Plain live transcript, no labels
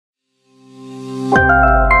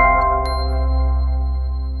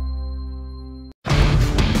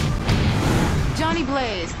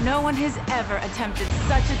has ever attempted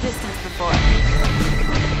such a distance before.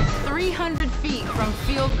 300 feet from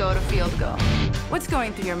field goal to field goal. What's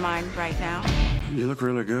going through your mind right now? You look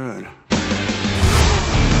really good.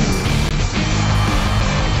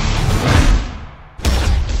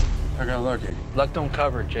 I got lucky. Luck don't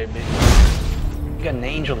cover it, JB. You got an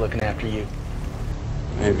angel looking after you.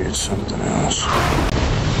 Maybe it's something else.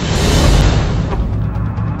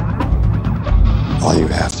 All you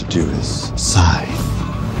have to do is sigh.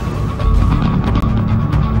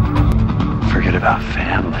 Forget about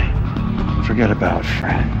family. Forget about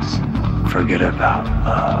friends. Forget about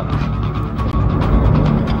love.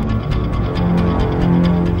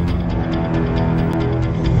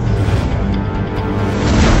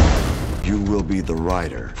 You will be the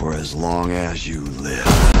writer for as long as you live.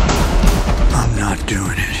 I'm not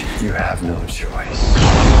doing it. You have no choice.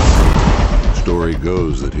 Story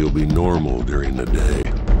goes that he'll be normal during the day,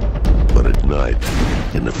 but at night,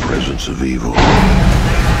 in the presence of evil,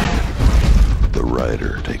 the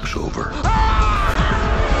writer takes over.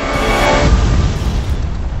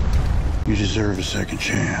 You deserve a second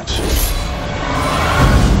chance.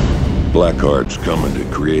 Blackheart's coming to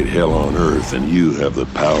create hell on Earth, and you have the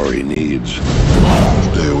power he needs.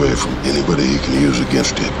 Stay away from anybody he can use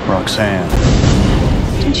against him. Roxanne,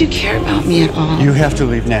 Don't you care about me at all? you have to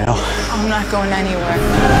leave now. I'm not going anywhere.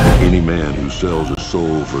 Any man who sells a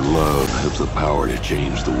soul for love has the power to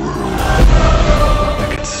change the world.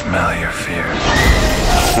 I can smell your fear.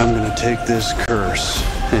 I'm gonna take this curse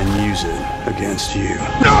and use it against you.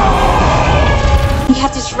 We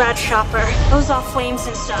have this rat shopper. It was all flames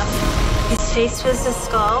and stuff. His face was a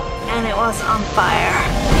skull, and it was on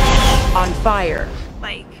fire. On fire.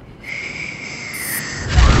 Like,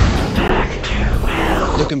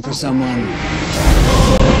 Looking for someone.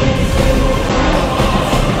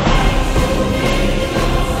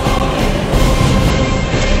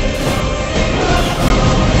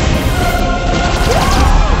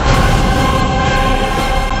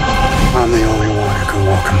 I'm the only one who can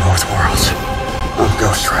walk in both worlds. I'm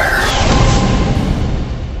Ghost Rider.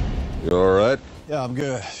 You all right? Yeah, I'm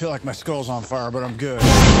good. I feel like my skull's on fire, but I'm good.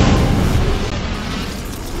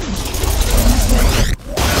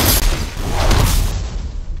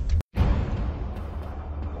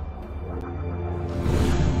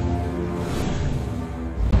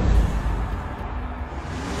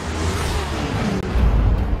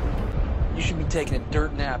 You should be taking a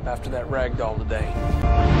dirt nap after that ragdoll today.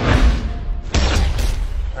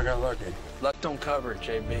 I got lucky. Luck don't cover it,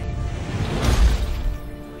 JB.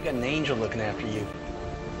 You got an angel looking after you.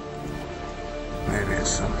 Maybe it's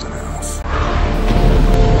something else.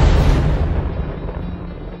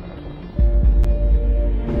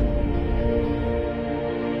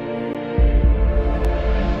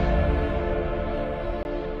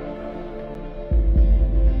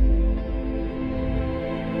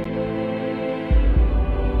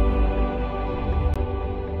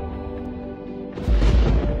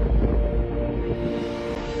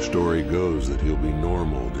 Story goes that he'll be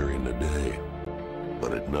normal during the day,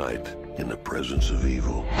 but at night, in the presence of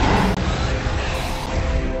evil,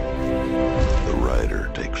 the writer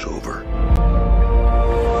takes over.